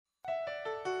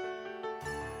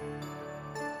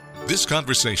This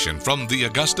conversation from the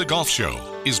Augusta Golf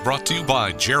Show is brought to you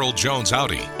by Gerald Jones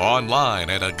Audi, online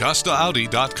at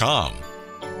AugustaAudi.com.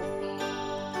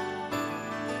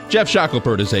 Geoff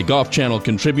Shackelford is a Golf Channel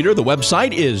contributor. The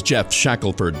website is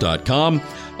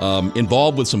geoffshackelford.com.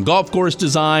 Involved with some golf course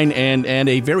design and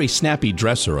a very snappy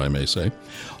dresser, I may say.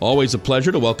 Always a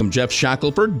pleasure to welcome Geoff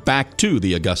Shackelford back to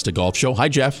the Augusta Golf Show. Hi,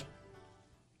 Geoff.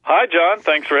 Hi, John.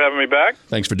 Thanks for having me back.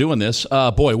 Thanks for doing this.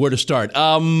 Boy, where to start?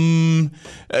 How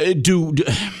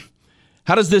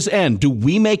does this end? Do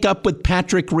we make up with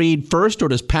Patrick Reed first, or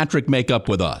does Patrick make up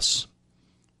with us?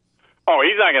 Oh,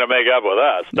 he's not going to make up with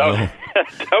us. No.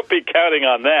 Don't be counting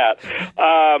on that.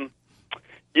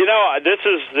 This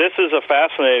is a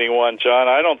fascinating one, John.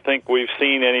 I don't think we've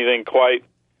seen anything quite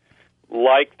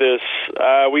like this.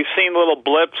 We've seen little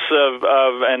blips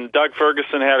and Doug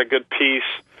Ferguson had a good piece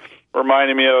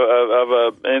reminding me of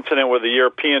an incident with the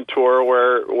European Tour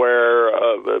where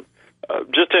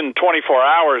just in 24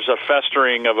 hours, a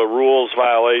festering of a rules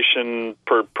violation,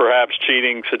 perhaps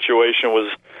cheating situation was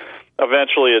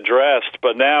eventually addressed.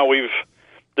 But now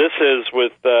this is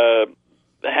with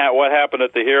what happened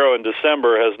at the Hero in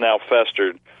December has now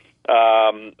festered.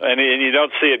 And you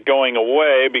don't see it going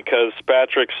away because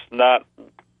Patrick's not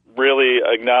really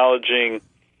acknowledging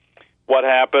what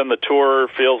happened. The tour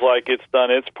feels like it's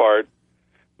done its part.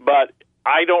 But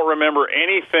I don't remember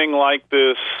anything like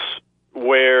this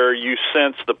where you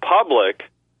sense the public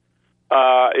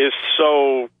is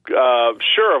so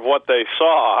sure of what they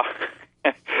saw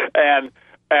and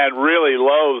really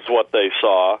loathes what they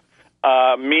saw.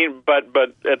 But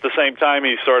at the same time,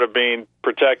 he's sort of being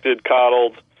protected,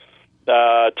 coddled,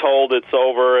 told it's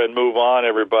over and move on,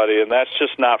 everybody, and that's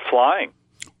just not flying.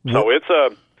 So it's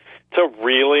a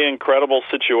really incredible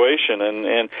situation,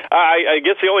 and I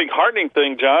guess the only heartening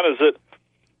thing, John, is that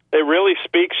it really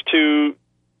speaks to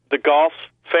the golf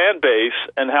fan base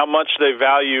and how much they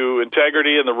value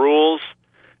integrity in the rules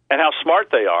and how smart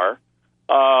they are,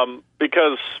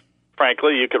 because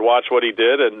frankly, you could watch what he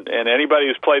did, and anybody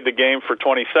who's played the game for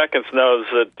 20 seconds knows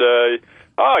that,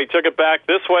 he took it back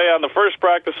this way on the first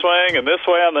practice swing and this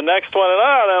way on the next one, and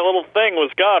that little thing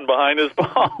was gone behind his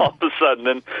ball all of a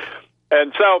sudden.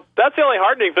 And so that's the only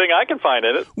heartening thing I can find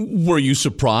in it. Were you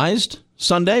surprised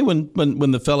Sunday when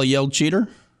the fella yelled cheater?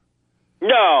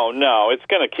 No, it's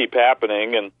going to keep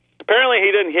happening, and apparently he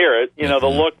didn't hear it. The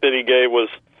look that he gave was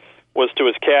to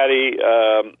his caddy,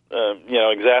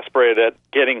 exasperated at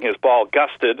getting his ball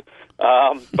gusted,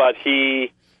 but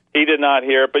he did not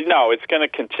hear it. But no, it's going to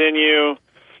continue,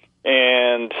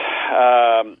 and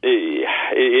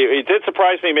it did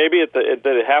surprise me maybe that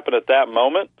it happened at that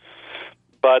moment.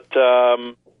 But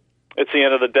it's the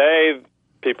end of the day.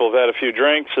 People have had a few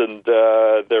drinks, and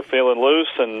they're feeling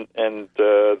loose, and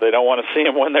they don't want to see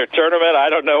him win their tournament. I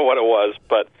don't know what it was,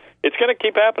 but it's going to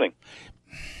keep happening.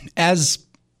 As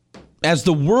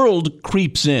the world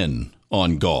creeps in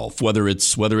on golf, whether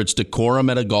it's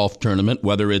decorum at a golf tournament,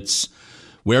 whether it's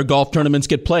where golf tournaments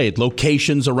get played,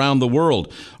 locations around the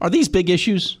world, are these big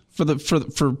issues for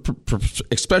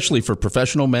especially for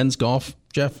professional men's golf,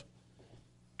 Geoff?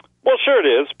 Well, sure it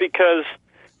is, because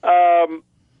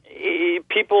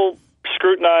people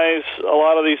scrutinize a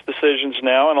lot of these decisions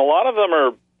now, and a lot of them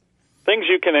are things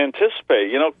you can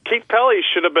anticipate. Keith Pelley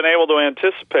should have been able to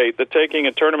anticipate that taking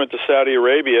a tournament to Saudi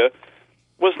Arabia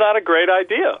was not a great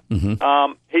idea.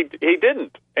 Mm-hmm. He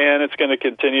didn't, and it's going to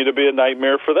continue to be a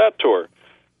nightmare for that tour.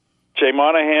 Jay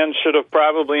Monahan should have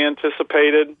probably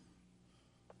anticipated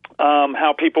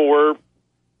how people were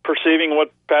perceiving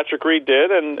what Patrick Reed did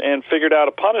and figured out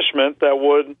a punishment that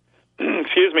would,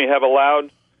 have allowed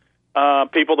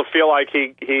people to feel like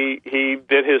he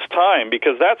did his time,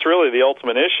 because that's really the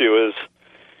ultimate issue is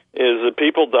that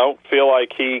people don't feel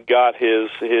like he got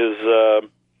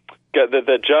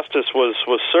that justice was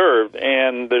served,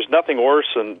 and there's nothing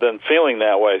worse than feeling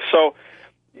that way. So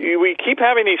we keep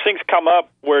having these things come up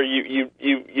where you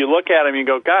look at them and you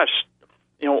go, gosh,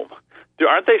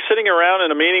 aren't they sitting around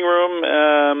in a meeting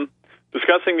room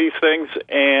discussing these things,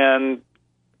 and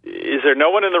is there no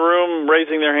one in the room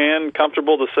raising their hand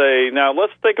comfortable to say, now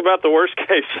let's think about the worst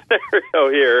case scenario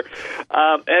here?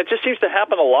 And it just seems to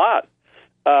happen a lot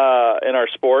in our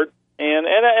sport. And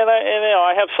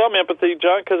I have some empathy,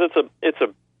 John, because it's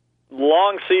a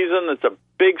long season, it's a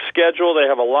big schedule. They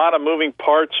have a lot of moving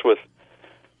parts with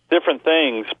different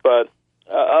things, but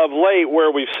of late, where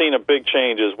we've seen a big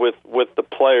change is with the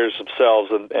players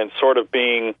themselves and sort of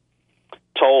being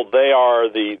told they are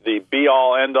the be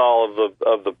all end all of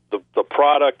the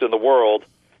product in the world,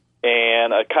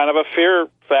 and a kind of a fear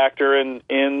factor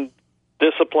in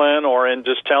discipline or in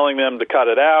just telling them to cut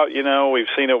it out. You know, we've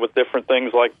seen it with different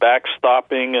things like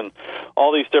backstopping and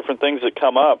all these different things that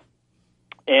come up.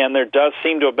 And there does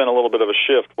seem to have been a little bit of a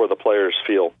shift where the players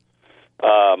feel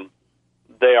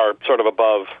they are sort of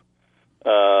above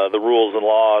the rules and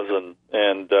laws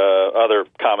and other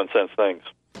common sense things.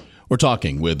 We're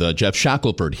talking with Geoff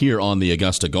Shackelford here on the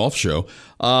Augusta Golf Show.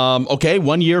 Okay,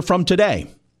 1 year from today,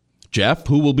 Geoff,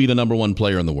 who will be the number one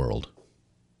player in the world?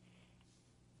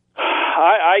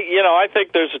 I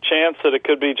think there's a chance that it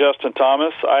could be Justin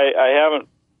Thomas. I haven't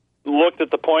looked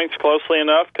at the points closely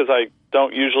enough because I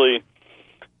don't usually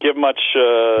give much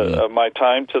of my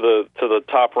time to the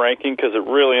top ranking because it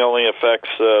really only affects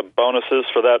bonuses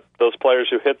for those players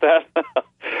who hit that.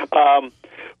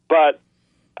 But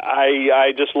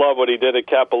I just love what he did at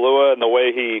Kapalua and the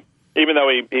way even though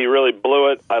he really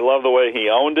blew it, I love the way he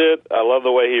owned it. I love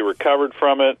the way he recovered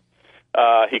from it.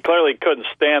 He clearly couldn't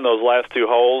stand those last two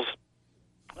holes.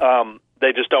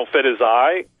 They just don't fit his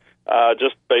eye,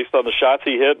 just based on the shots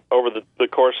he hit over the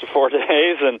course of 4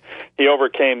 days, and he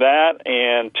overcame that.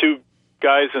 And two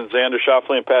guys in Xander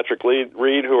Schauffele and Patrick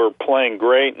Reed who are playing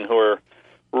great and who are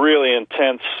really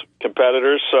intense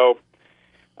competitors. So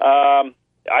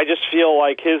I just feel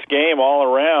like his game all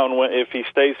around, if he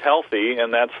stays healthy,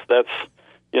 and that's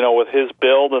with his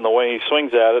build and the way he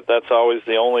swings at it, that's always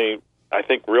the only, I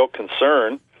think, real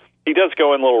concern. He does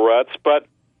go in little ruts, but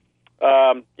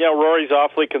Rory's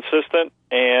awfully consistent,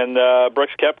 and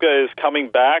Brooks Koepka is coming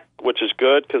back, which is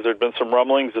good because there'd been some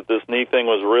rumblings that this knee thing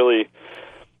was really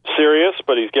serious,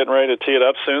 but he's getting ready to tee it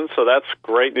up soon, so that's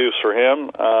great news for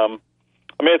him.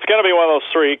 It's going to be one of those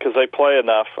three because they play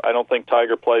enough. I don't think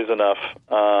Tiger plays enough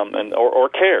or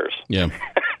cares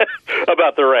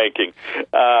about the ranking.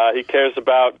 He cares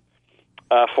about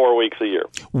 4 weeks a year.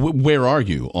 Where are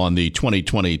you on the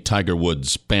 2020 Tiger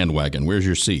Woods bandwagon? Where's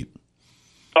your seat?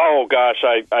 Oh, gosh,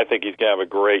 I think he's going to have a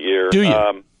great year. Do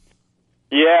you?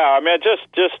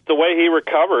 Just the way he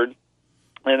recovered,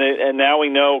 and now we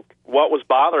know what was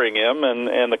bothering him,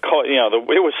 and the cold.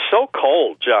 It was so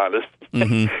cold, John.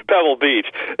 Pebble Beach,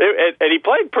 and he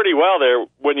played pretty well there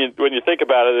when you think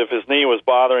about it. If his knee was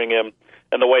bothering him,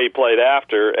 and the way he played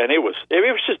after, and it was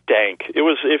just dank. It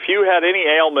was, if you had any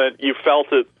ailment, you felt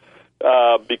it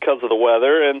because of the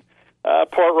weather, and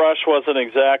Portrush wasn't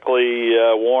exactly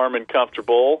warm and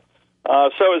comfortable.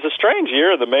 So it was a strange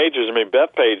year of the majors.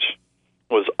 Bethpage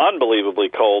was unbelievably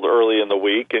cold early in the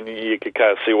week, and you could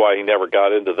kind of see why he never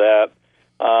got into that.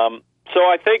 So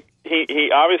I think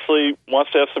he obviously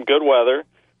wants to have some good weather,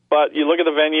 but you look at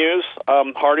the venues.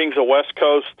 Harding's a West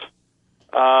Coast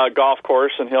golf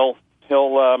course, and he'll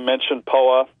mention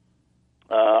POA.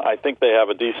 I think they have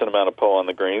a decent amount of POA on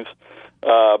the greens,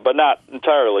 but not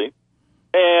entirely.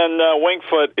 And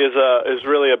Wingfoot is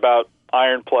really about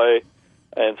iron play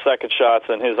and second shots,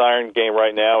 and his iron game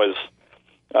right now is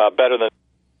better than.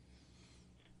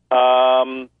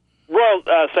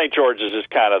 St. George's is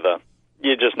kind of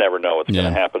you just never know what's going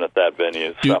to happen at that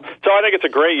venue. So I think it's a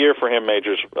great year for him,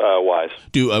 majors wise.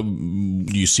 Do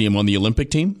you see him on the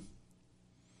Olympic team?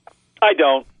 I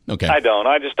don't. Okay. I don't.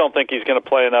 I just don't think he's going to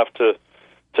play enough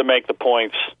to make the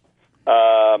points.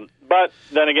 But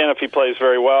then again, if he plays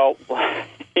very well,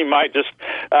 he might just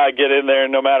get in there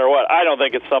no matter what. I don't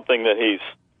think it's something that he's.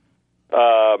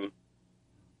 I'm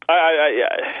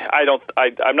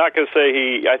not going to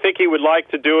say I think he would like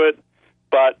to do it,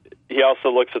 but he also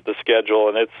looks at the schedule,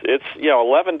 and it's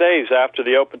 11 days after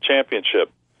the Open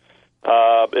Championship.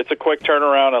 It's a quick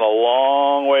turnaround and a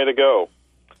long way to go.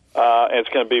 And it's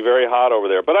going to be very hot over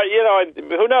there. But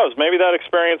who knows? Maybe that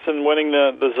experience in winning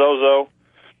the Zozo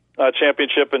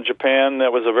championship in Japan,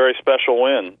 that was a very special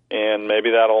win, and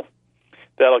maybe that'll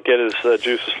get his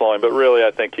juices flowing. But really,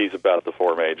 I think he's about the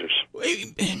four majors.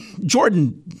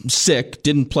 Jordan sick,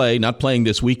 not playing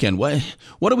this weekend.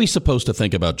 What are we supposed to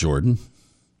think about Jordan?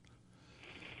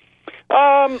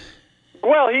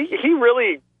 Well, he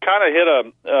really kind of hit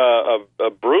a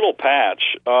brutal patch,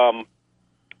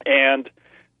 and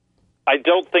I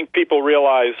don't think people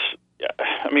realize.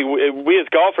 We as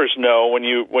golfers know when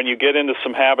you get into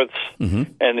some habits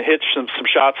and hit some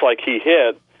shots like he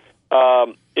hit,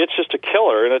 it's just a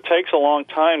killer, and it takes a long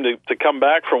time to come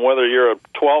back from whether you're a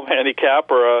 12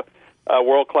 handicap or a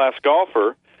world class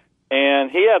golfer. And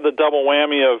he had the double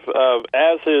whammy of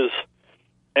as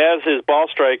his ball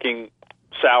striking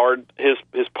soured,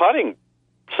 his putting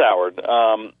soured,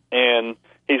 and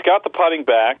he's got the putting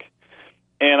back.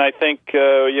 And I think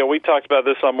we talked about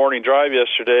this on Morning Drive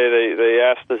yesterday. They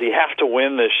asked, does he have to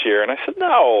win this year? And I said,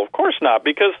 no, of course not,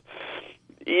 because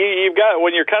you've got,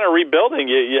 when you're kind of rebuilding,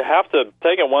 you have to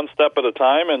take it one step at a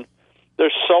time. And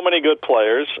there's so many good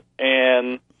players,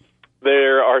 and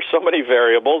there are so many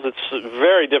variables. It's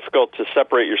very difficult to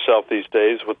separate yourself these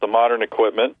days with the modern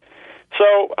equipment.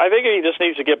 So I think he just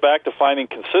needs to get back to finding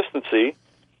consistency,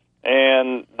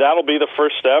 and that'll be the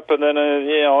first step. And then,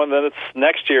 and then it's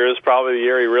next year is probably the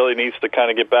year he really needs to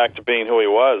kind of get back to being who he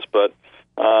was. But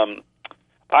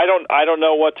I don't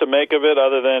know what to make of it,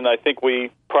 other than I think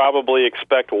we probably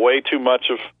expect way too much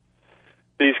of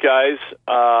these guys.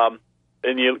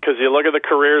 Because you look at the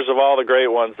careers of all the great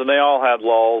ones, and they all had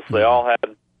lulls. They all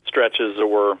had stretches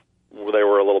where they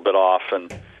were a little bit off,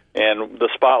 and the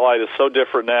spotlight is so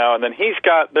different now. And then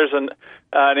there's an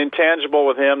intangible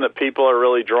with him that people are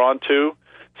really drawn to,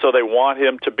 so they want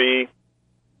him to be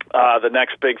the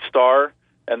next big star,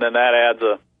 and then that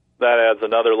adds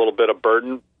another little bit of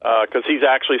burden, because he's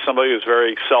actually somebody who's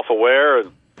very self-aware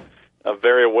and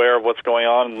very aware of what's going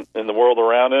on in the world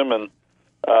around him, and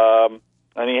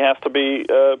he has to be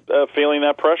feeling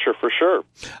that pressure for sure.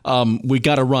 We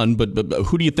got to run, but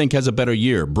who do you think has a better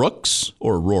year, Brooks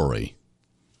or Rory?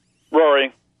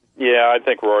 Rory. Yeah, I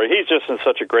think Rory. He's just in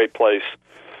such a great place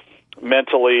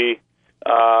mentally,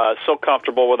 so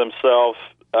comfortable with himself,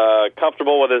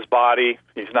 comfortable with his body.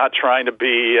 He's not trying to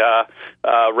be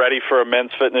ready for a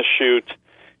men's fitness shoot.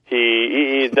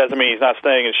 He doesn't mean he's not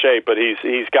staying in shape, but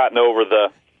he's gotten over the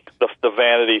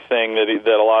vanity thing that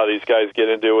a lot of these guys get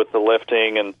into with the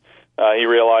lifting, and he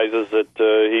realizes that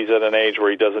he's at an age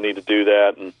where he doesn't need to do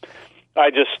that. And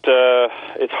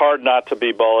it's hard not to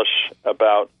be bullish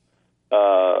about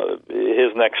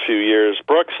his next few years.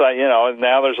 Brooks,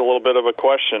 now there's a little bit of a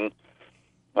question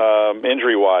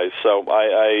injury-wise, so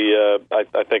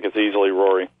I think it's easily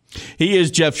Rory. He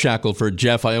is Geoff Shackelford.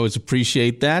 Geoff, I always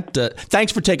appreciate that.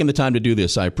 Thanks for taking the time to do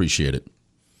this. I appreciate it.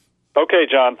 Okay,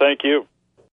 John. Thank you.